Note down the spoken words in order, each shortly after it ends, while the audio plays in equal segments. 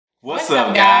What's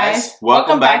up, guys?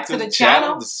 Welcome back to the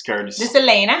channel. This is Curtis. This is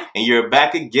Elena. And you're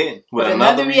back again with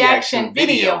another reaction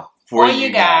video for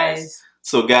you guys.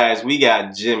 So guys, we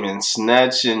got Jimin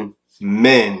snatching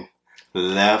men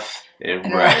left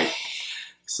and right.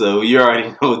 So you already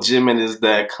know Jimin is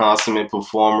that consummate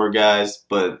performer, guys,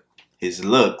 but his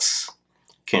looks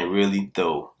can really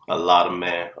throw a lot of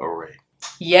men away.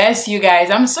 Yes, you guys.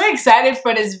 I'm so excited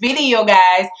for this video,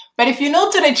 guys. But if you're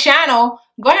new to the channel,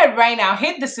 go ahead right now.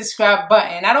 Hit the subscribe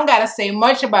button. I don't got to say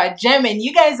much about Jimin.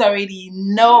 You guys already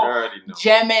know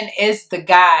Jimin is the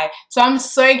guy. So I'm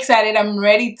so excited. I'm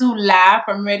ready to laugh.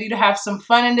 I'm ready to have some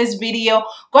fun in this video.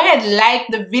 Go ahead, like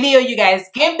the video, you guys.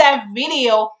 Give that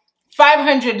video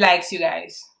 500 likes, you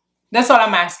guys. That's all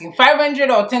I'm asking. 500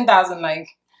 or 10,000 likes.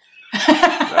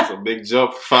 That's a big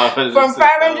jump. 500 from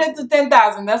 500 to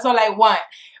 10,000. That's all I want.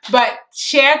 But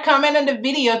share, comment on the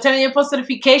video, turn on your post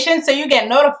notifications so you get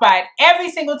notified every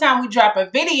single time we drop a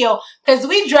video, because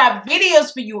we drop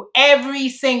videos for you every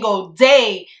single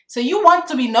day. So you want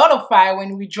to be notified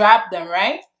when we drop them,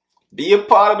 right? Be a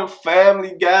part of the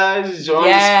family, guys. Join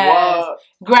the squad.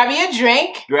 Grab your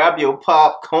drink. Grab your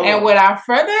popcorn. And without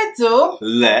further ado,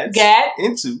 let's get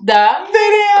into the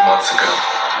video. Months ago,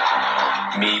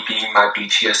 me being my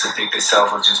BTS addicted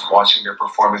self was just watching their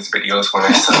performance videos when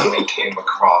I suddenly came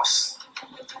across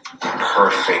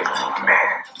perfect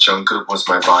man. Jungkook was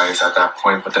my bias at that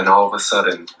point, but then all of a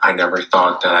sudden, I never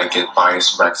thought that I'd get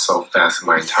bias wrecked so fast in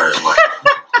my entire life.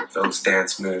 Those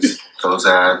dance moves, those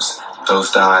abs, those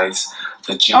thighs,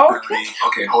 the jewelry.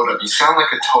 Okay, hold up. You sound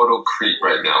like a total creep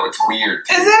right now. It's weird.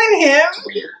 Is it in him? It's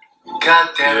weird. God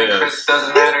damn it, Chris.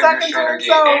 Doesn't matter. You're trying to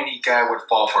get any guy would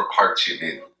fall for Park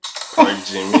Jimin. Park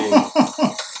Jimin.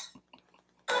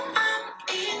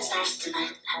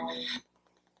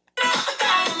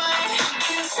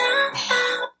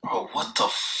 Bro, what the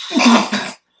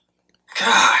fuck?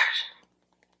 God.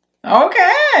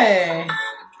 Okay.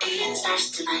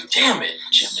 Damn it,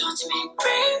 Jimin.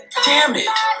 Damn it.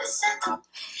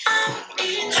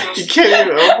 You can't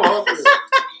even help it.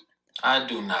 I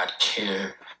do not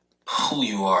care who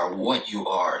you are, what you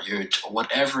are,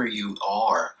 whatever you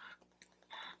are.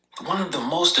 One of the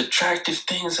most attractive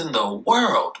things in the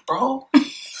world, bro.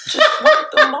 Just one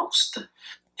of the most.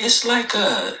 It's like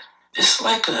a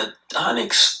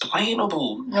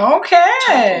unexplainable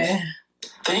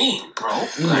thing, bro.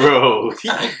 Like, bro.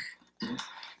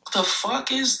 The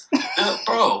fuck is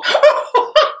bro?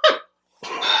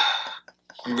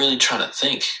 I'm really trying to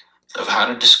think of how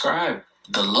to describe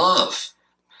the love,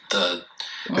 the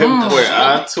where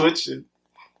I twitching.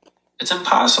 It's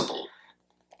impossible.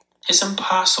 It's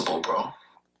impossible, bro.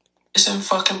 It's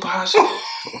fucking impossible.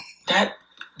 that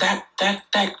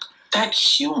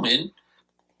human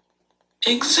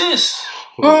exists.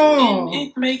 And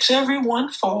it makes everyone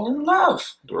fall in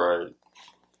love. Right.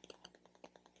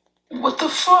 What the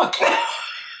fuck?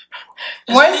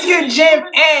 Once you gym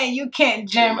in, you can't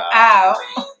gym out.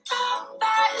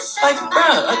 Like,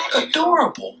 bruh,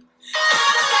 adorable.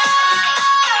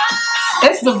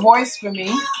 It's the voice for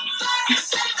me.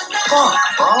 Fuck,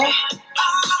 bro.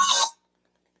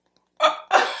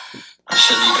 I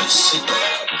shouldn't even sit there.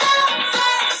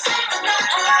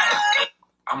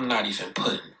 I'm not even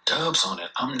putting dubs on it.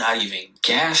 I'm not even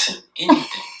gassing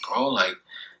anything, bro. Like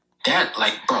that,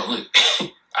 like, bro, look.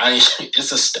 I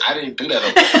didn't do that.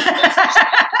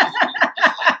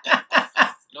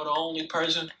 You know, the only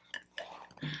person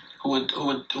who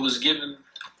was given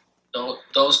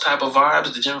those type of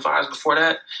vibes, the gym vibes before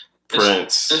that,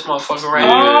 Prince. This motherfucker right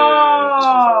here. This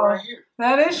motherfucker right here.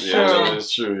 That is true. Yeah, that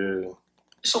is true. Yeah.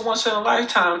 It's a once in a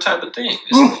lifetime type of thing.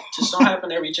 It just don't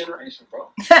happen every generation, bro.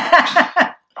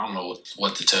 I don't know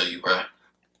what to tell you, bro.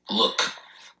 Look.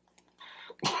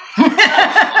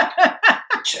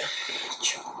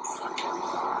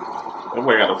 That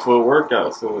boy got a full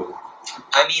workout, so.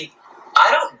 I mean,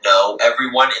 I don't know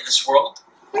everyone in this world,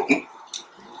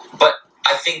 but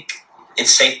I think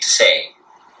it's safe to say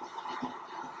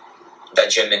that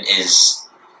Jimin is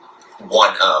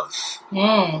one of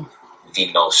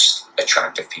the most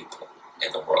attractive people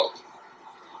in the world.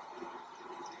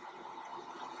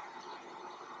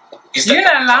 You're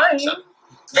not lying.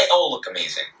 They all look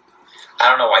amazing. I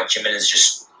don't know why Jimin is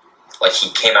just like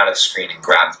he came out of the screen and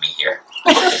grabbed me here.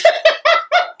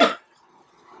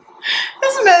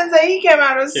 This man said he came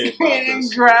out of the screen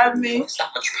and grabbed me. Does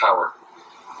that much power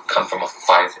come from a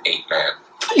 5'8" man?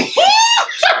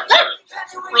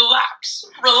 Relax.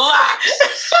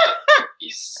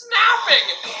 He's snapping.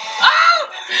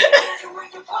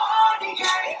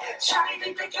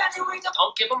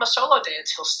 Don't give him a solo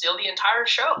dance. He'll steal the entire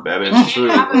show. That is true,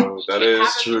 bro. That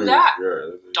is true.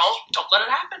 Don't let it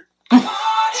happen.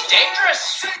 It's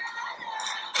dangerous.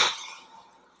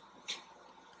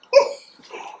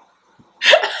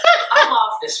 I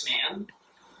love this man.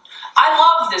 I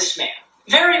love this man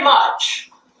very much.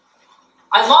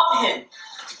 I love him.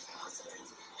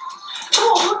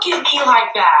 Don't look at me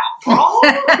like that, bro.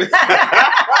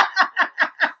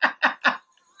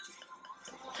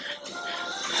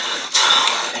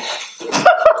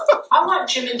 I want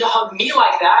Jimin to hug me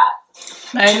like that.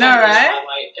 I know, right?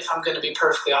 If I'm going to be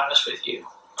perfectly honest with you.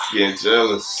 Getting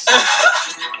jealous.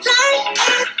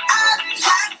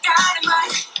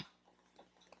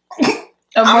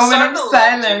 A moment I'm of starting to love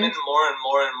silence. Jimin more and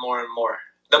more and more and more.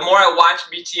 The more I watch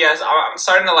BTS, I'm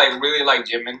starting to like really like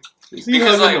Jimin.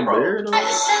 Because like, bro,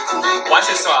 watch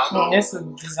this song. It's a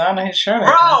design on his shirt.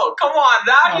 Bro, come on,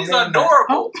 now he's man.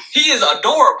 adorable. He is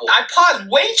adorable. I pause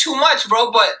way too much,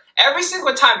 bro, but every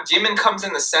single time Jimin comes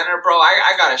in the center, bro,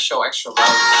 I gotta show extra love.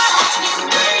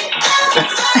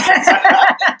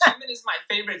 Jimin is my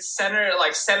favorite center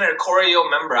choreo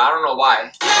member. I don't know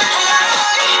why.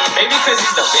 Maybe because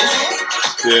he's the visual.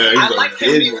 Yeah, he's I like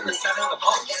him being in the center of the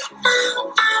boat.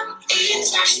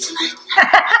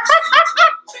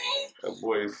 That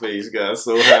boy face got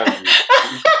so happy.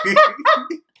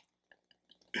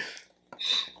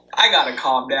 I gotta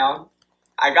calm down.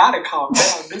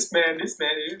 This man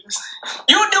here just...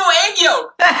 You do egg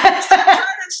yolk!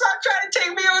 Stop trying to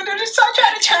take me on. Stop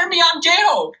trying to turn me on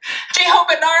J-Hope. J-Hope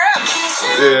and RM.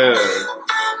 Yeah.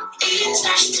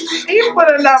 You put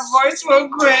in that voice real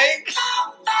quick.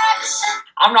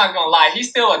 I'm not gonna lie, he's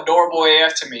still adorable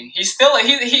AF to me. He's still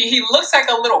he looks like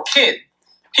a little kid.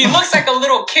 He looks like a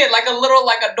little kid, like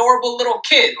adorable little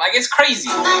kid. Like it's crazy.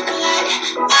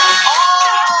 Oh!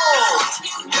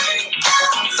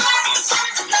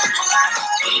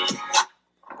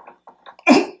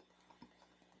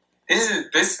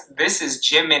 This is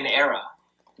Jimin era.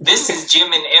 This is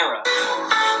Jimin era.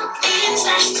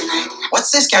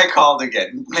 What's this guy called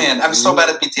again? Man, I'm so bad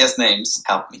at BTS names.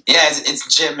 Help me. Yeah, it's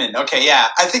Jimin. Okay, yeah.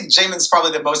 I think Jimin's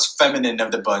probably the most feminine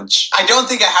of the bunch. I don't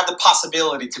think I have the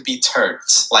possibility to be turned.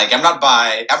 Like, I'm not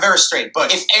bi. I'm very straight.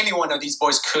 But if any one of these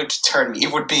boys could turn me,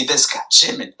 it would be this guy,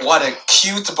 Jimin. What a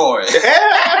cute boy.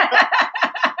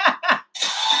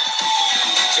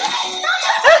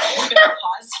 We're gonna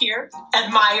pause here.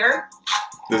 Admire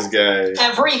This guy.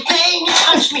 everything.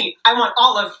 Touch me. I want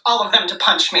all of them to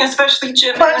punch me, especially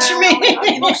Jimin. Punch me.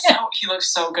 Oh my God, he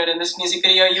looks so good in this music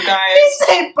video, you guys. He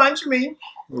said punch me.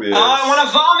 Yeah. I want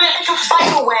to vomit.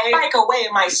 Bike away,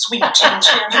 my sweet Chin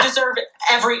Chin. You deserve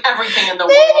everything in the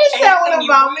world. He said I want Anything to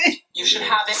you vomit. want, you should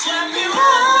have it.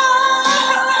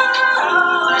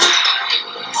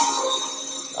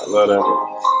 I love that.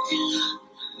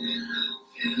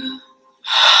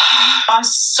 A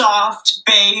soft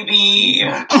baby.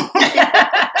 Stay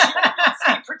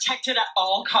protected at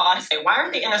all costs. Hey, why are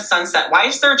they in a sunset? Why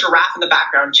is there a giraffe in the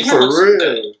background? Jimin For looks real.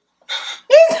 good.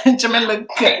 Jimin look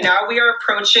Okay, good. now we are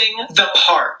approaching the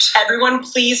part. Everyone,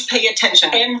 please pay attention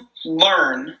and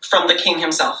learn from the king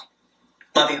himself.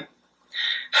 Love you.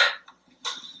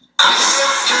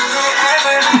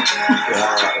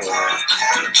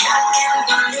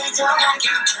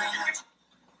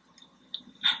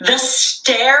 The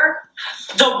stare,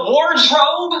 the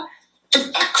wardrobe.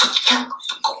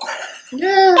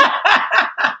 Yeah.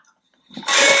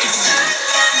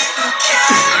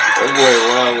 That boy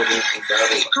wild with this.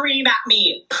 Scream at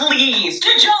me, please.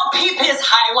 Did y'all peep his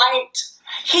highlight?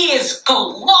 He is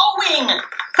glowing.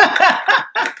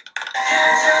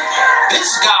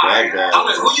 This guy, That guy. I don't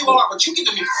know who you are, but you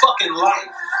giving me fucking life.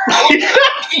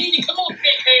 Candy, come on,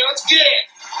 big hair, let's get it.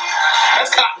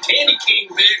 That's Cotton Candy King,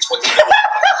 bitch. What the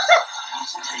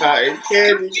Cotton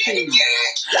Candy King.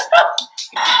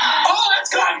 Oh, that's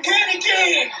Cotton Candy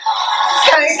King.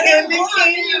 Cotton Candy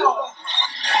King.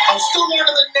 I'm still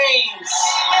learning the names.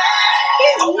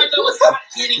 All I know is Cotton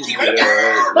Candy King.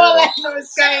 Yeah, All I know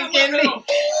is Cotton Candy. Ooh,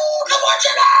 come on,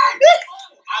 Jimin.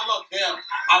 I love him.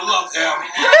 I love him.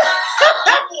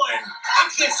 I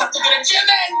can't stop looking at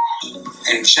Jimin.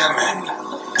 Hey, Jimin.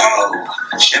 Oh,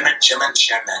 Jimin.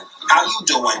 How you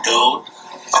doing, dude?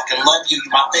 Fucking love you.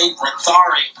 You're my favorite.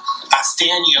 Sorry. I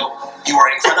stand you. You are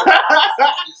incredible. I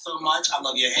love you so much. I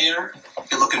love your hair.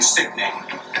 You're looking sickening.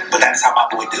 But that's how my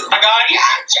boy do. I got it. Yeah,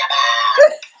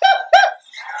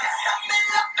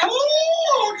 Jimin!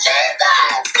 Ooh,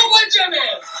 Jesus! Come on,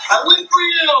 Jimin! I went for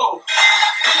you!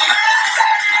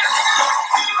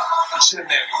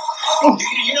 Jimin,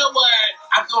 you know what?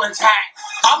 I feel attacked.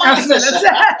 I'm gonna get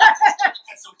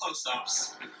some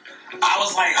close-ups. I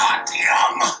was like, hot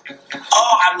damn.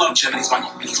 Oh, I love Jimin.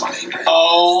 He's my favorite.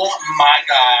 Oh my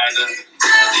God.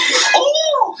 Oh!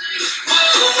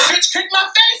 Bitch, kick my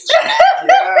face!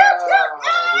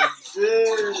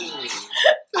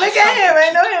 Look at him,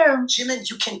 I know him. Jimin,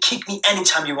 you can kick me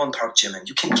anytime you want, Park Jimin.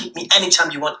 You can kick me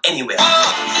anytime you want, anywhere.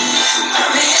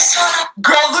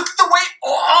 Girl, look at the way.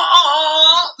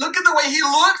 Look at the way he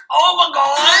looked. Oh my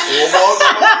god.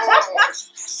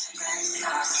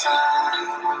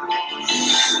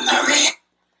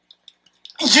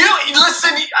 You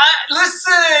listen.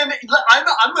 Listen.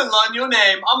 I'm gonna learn your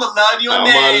name. I'm gonna learn your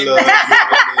name.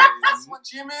 That's what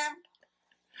Jimin.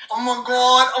 Oh my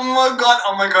god. Oh my god.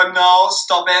 Oh my god. No.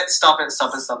 Stop it. Stop it.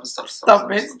 Stop it. Stop it. Stop it.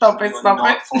 Stop it. Stop it. Stop it. You're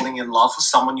not falling in love with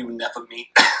someone you will never meet.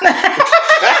 You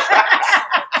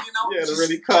know, to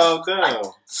really calm down.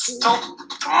 Stop.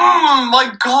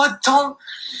 My god. Don't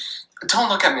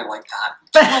look at me like that.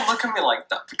 Don't look at me like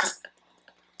that because.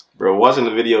 Bro, watching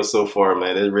the video so far,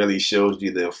 man, it really shows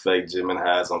you the effect Jimin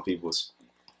has on people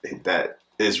that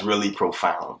is really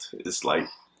profound. It's like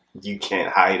you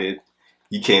can't hide it.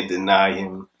 You can't deny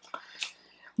him.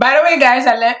 By the way, guys,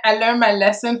 I learned my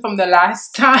lesson from the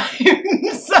last time.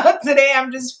 So today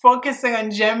I'm just focusing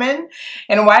on Jimin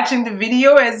and watching the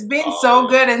video. It's been so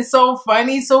good and so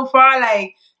funny so far.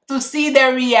 Like, to see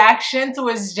their reaction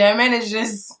towards Jimin is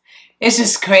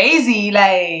just crazy.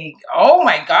 Like, oh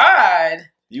my god.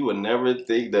 You would never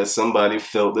think that somebody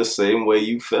felt the same way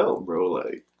you felt, bro.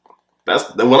 Like,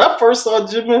 that's when I first saw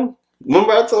Jimin.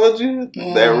 Remember I told you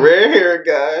that red hair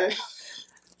guy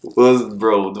was,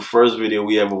 bro, the first video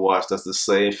we ever watched. That's the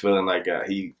same feeling I got.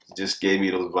 He just gave me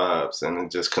those vibes, and then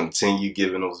just continue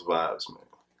giving those vibes, man.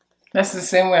 That's the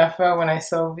same way I felt when I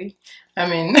saw V. I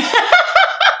mean,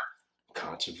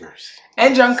 controversy.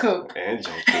 And Jungkook. And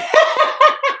Jungkook.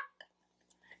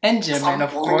 And Jimin,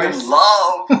 of course.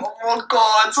 Love. Oh my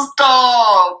god,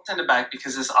 stop! Send it back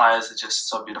because his eyes are just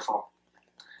so beautiful.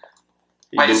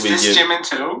 Wait, is this Jimin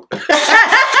too?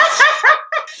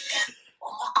 Oh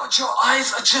my god, your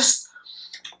eyes are just.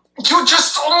 You're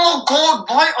just. Oh my god,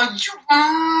 why are you.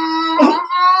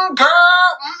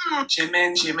 Girl!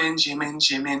 Jimin.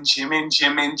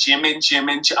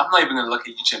 I'm not even gonna look at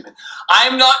you, Jimin.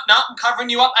 I'm not covering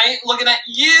you up. I ain't looking at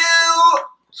you!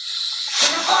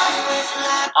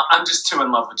 I'm just too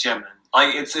in love with Jimin.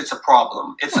 Like, it's a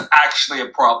problem. It's actually a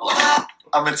problem.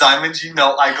 I'm a diamond, you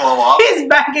know I glow up. He's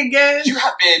back again. You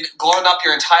have been glowing up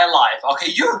your entire life, okay?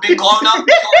 You have been glowing up your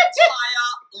entire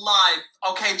life,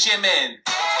 okay, Jimin?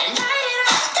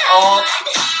 Oh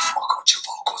my god, your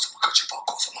vocals, oh my god, your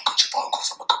vocals, oh my god, your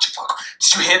vocals, oh my god, your vocals. Did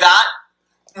you hear that?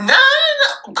 No.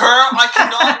 Girl, I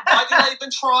cannot. Why did I even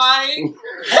try?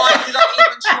 Why did I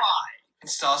even try? In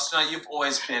Stars Tonight, you've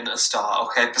always been a star,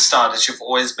 okay? The starters, you've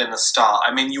always been a star.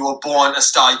 I mean, you were born a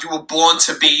star. You were born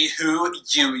to be who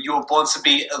you were born to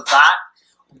be that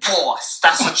boss.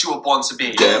 That's what you were born to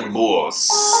be. That boss.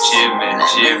 Jimin.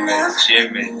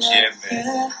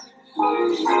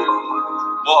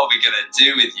 What are we gonna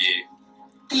do with you?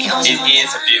 He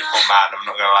is a beautiful man, I'm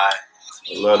not gonna lie.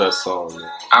 I love that song,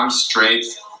 man. I'm straight,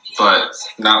 but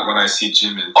not when I see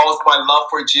Jimin. Oh, my love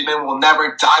for Jimin will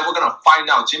never die. We're gonna find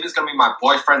out. Jimin's gonna be my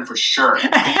boyfriend for sure.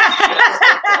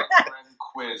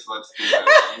 Quiz, let's do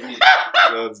this.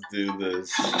 Let's do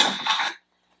this.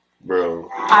 Bro.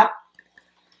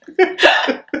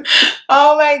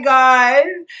 Oh my god.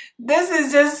 This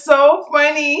is just so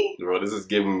funny. Bro, this is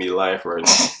giving me life right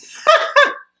now.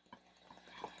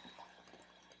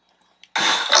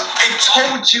 I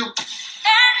told you.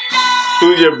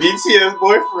 Who's your BTS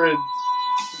boyfriend?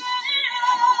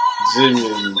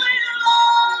 Jimin.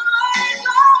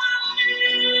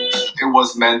 It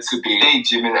was meant to be. Hey,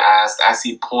 Jimin asked as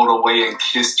he pulled away and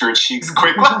kissed her cheeks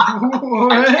quickly.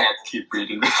 I can't keep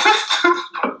reading this.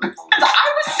 I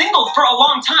was single for a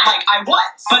long time. Like, I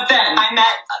was. But then I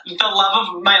met the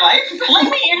love of my life. Let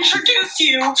me introduce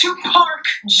you to Park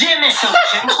Jimin. So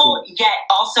gentle, yet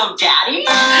also daddy?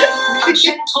 A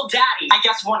gentle daddy, I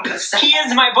guess one could say. He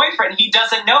is my boyfriend. He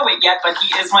doesn't know it yet, but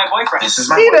he is my boyfriend. This is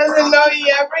my He boyfriend. doesn't know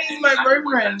yet, but he's my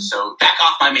boyfriend. So back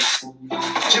off my man.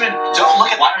 Jimin, don't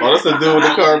look at why. Oh, that's the dude with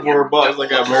the cardboard box. I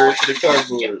got married to the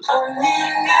cardboard.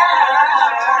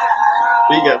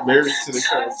 He got married to the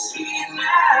cardboard.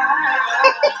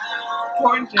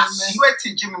 Poor Jimin. I swear to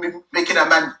Jimin be making a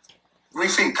man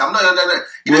rethink. I'm not.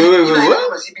 You Wait,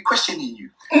 what? He be questioning you.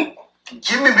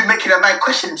 Jimin be making a man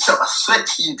question himself. I swear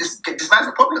to you, this man's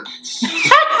a problem.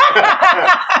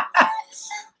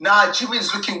 Nah,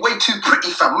 Jimin's looking way too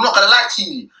pretty, fam. I'm not gonna lie to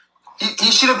you.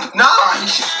 He should have. Nah, he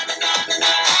should.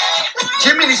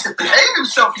 Jimin needs to behave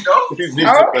himself, you know. Okay.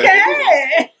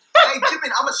 Hey,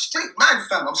 Jimin, I'm a straight man,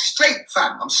 fam. I'm straight,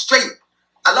 fam. I'm straight.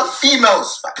 I love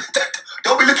females.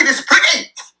 Don't be looking this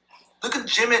pretty. Look at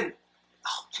Jimin.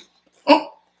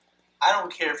 I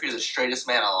don't care if you're the straightest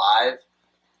man alive.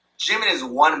 Jimin is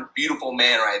one beautiful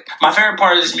man right now. My favorite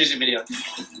part of this music video.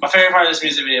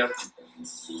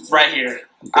 Right here.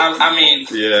 I mean,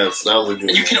 yes, that was a good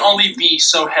you one. can only be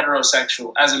so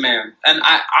heterosexual as a man. And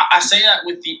I say that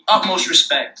with the utmost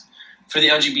respect for the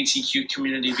LGBTQ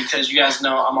community, because you guys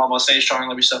know I'm all about stay strong and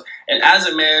love yourself. And as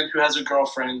a man who has a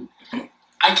girlfriend,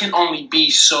 I can only be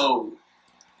so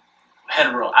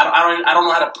hetero. I don't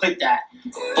know how to put that.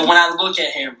 But when I look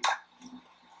at him,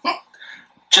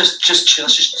 just chill.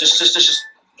 Just.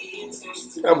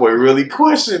 That boy really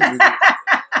questioned me.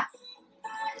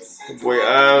 Boy,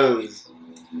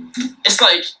 it's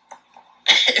like,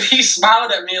 if he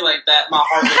smiled at me like that, my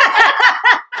heart would,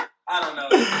 I don't know.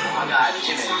 Oh my God,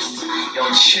 Jimin.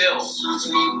 Yo, chill.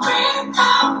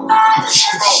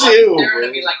 chill, Bro, staring bro.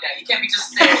 at me like that. You can't be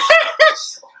just staring.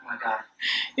 Oh my God.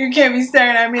 You can't be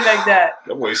staring at me like that.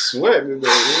 That boy sweating though,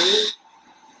 man.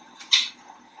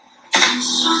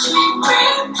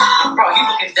 Bro, he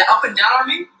looking up and down on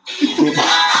me?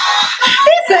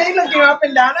 He said he looking up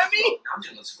and down at me.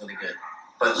 Namjoon looks really good.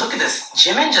 But look at this.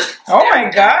 Jimin just... Oh my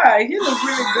God, he looks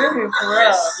really good for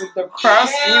real. With the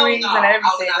cross earrings and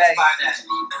everything. Like,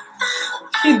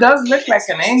 he does look like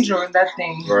an angel in that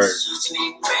thing. Right.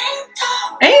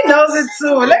 And he knows it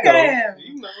too. Look at him.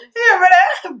 You know. He over there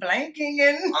blanking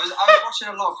and... I was watching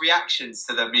a lot of reactions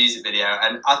to the music video,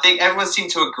 and I think everyone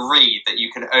seemed to agree that you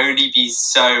can only be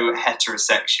so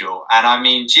heterosexual. And I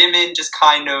mean, Jimin just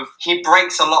kind of, he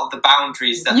breaks a lot of the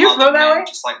boundaries that You other feel that men way?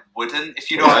 just like wouldn't, if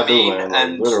you know what I mean. Man,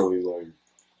 And literally, like,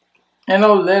 I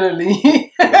know,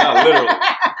 literally. not literally.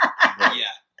 yeah.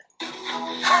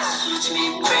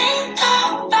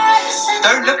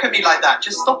 Don't look at me like that.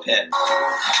 Just stop it.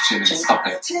 Jimin, stop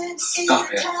it. Stop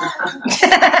it.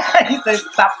 He said,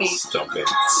 stop it. Stop it.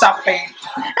 Stop it.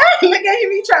 Look at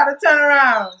him, he trying to turn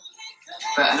around.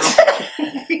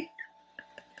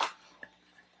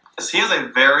 He has a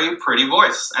very pretty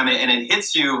voice. I mean, and it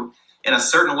hits you in a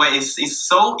certain way. He's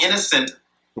so innocent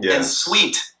and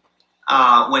sweet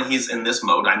when he's in this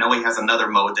mode. I know he has another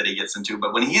mode that he gets into,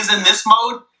 but when he's in this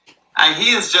mode,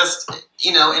 he is just,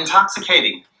 you know,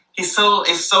 intoxicating. He's so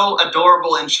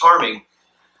adorable and charming.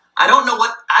 I don't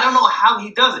know how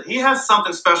he does it. He has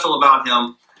something special about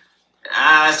him.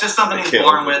 It's just something he's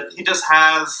born with. He just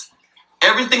has,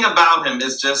 everything about him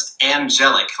is just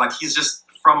angelic. Like he's just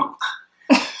from,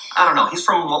 I don't know. He's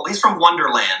from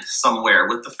Wonderland somewhere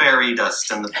with the fairy dust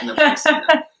and the pixie.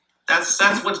 That's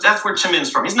where Jimin's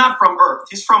from. He's not from Earth.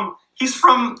 He's from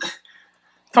the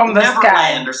Neverland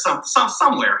sky. or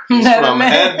somewhere. He's from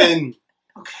heaven.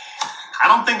 Okay. I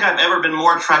don't think I've ever been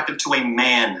more attracted to a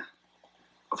man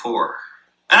before,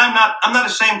 and I'm not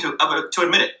ashamed to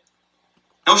admit it.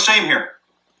 No shame here.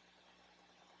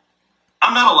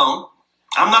 I'm not alone.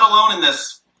 I'm not alone in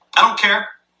this. I don't care.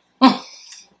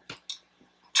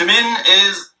 Jimin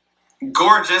is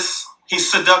gorgeous.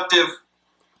 He's seductive,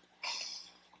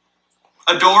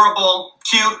 adorable,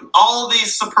 cute, all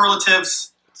these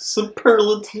superlatives.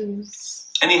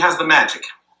 And he has the magic.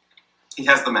 He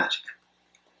has the magic.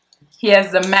 He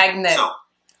has the magnet So,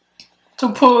 to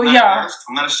pull I'm not y'all. embarrassed.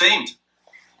 I'm not ashamed.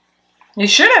 You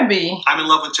shouldn't be. I'm in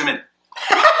love with Jimin.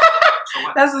 So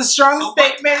what? That's a strong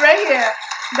statement right here.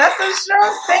 That's a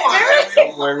strong statement right here.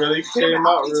 That boy really came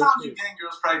How out many real times you quick. getting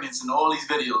girls pregnant in all these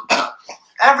videos, bro?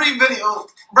 Every video,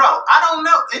 bro, I don't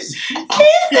know. He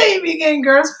said he be getting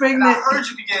girls I pregnant. heard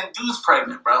you be getting dudes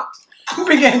pregnant, bro. He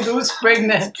be getting dudes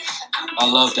pregnant. I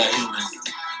love that human.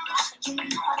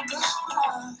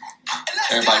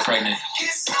 Everybody pregnant.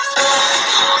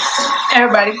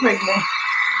 Everybody pregnant.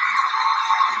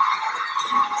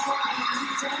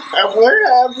 And we're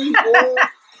happy, boy.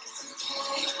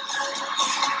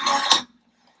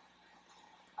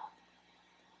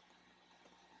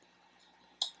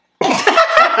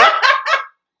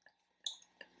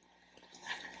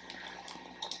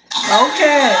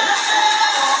 Okay.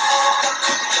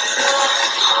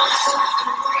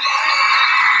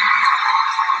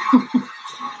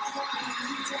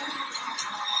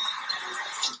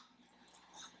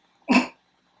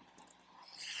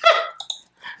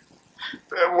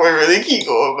 That boy really keep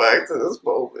going back to this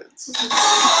moment.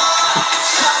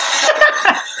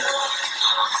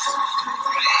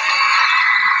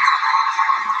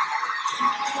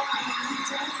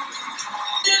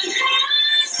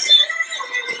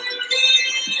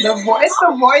 It's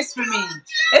the voice for me.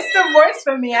 It's the voice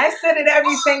for me. I said it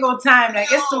every single time.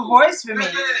 Like, it's the voice for me.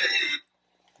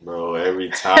 Bro, every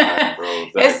time, bro.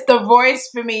 It's the voice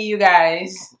for me, you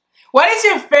guys. What is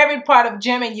your favorite part of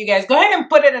Jimin, you guys? Go ahead and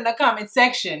put it in the comment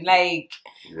section. Like,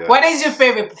 Yes. What is your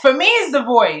favorite? For me, it's the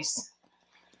voice.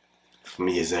 For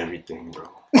me, it's everything, bro.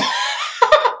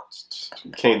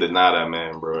 You can't deny that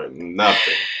man, bro.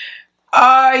 Nothing.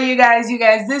 Oh, you guys,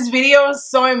 this video is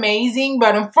so amazing,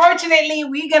 but unfortunately,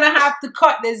 we're gonna have to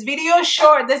cut this video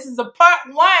short. This is a part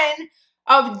 1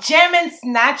 of Jimin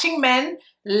snatching men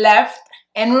left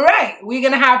and right. We're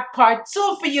gonna have part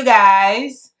 2 for you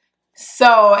guys.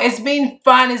 So it's been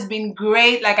fun. It's been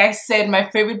great. Like I said, my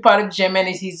favorite part of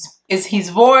Jimin is his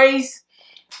voice.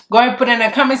 Go ahead and put in the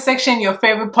comment section your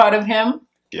favorite part of him.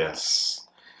 Yes.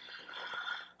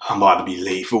 I'm about to be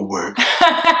late for work.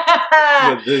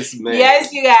 For this man.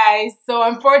 Yes, you guys. So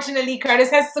unfortunately, Curtis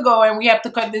has to go and we have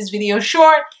to cut this video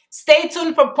short. Stay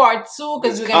tuned for part 2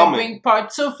 because we're going to bring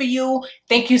part 2 for you.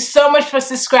 Thank you so much for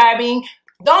subscribing.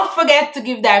 Don't forget to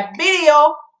give that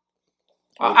video,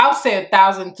 I'll say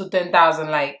 1,000 to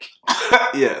 10,000 like.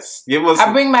 Yes. Give us.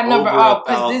 I'll bring my number up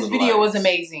because this video was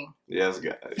amazing. Yes,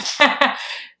 guys.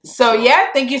 So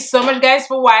yeah, thank you so much guys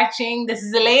for watching. This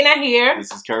is Elena here.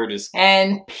 This is Curtis.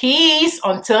 And peace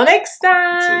until next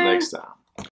time. Until next time.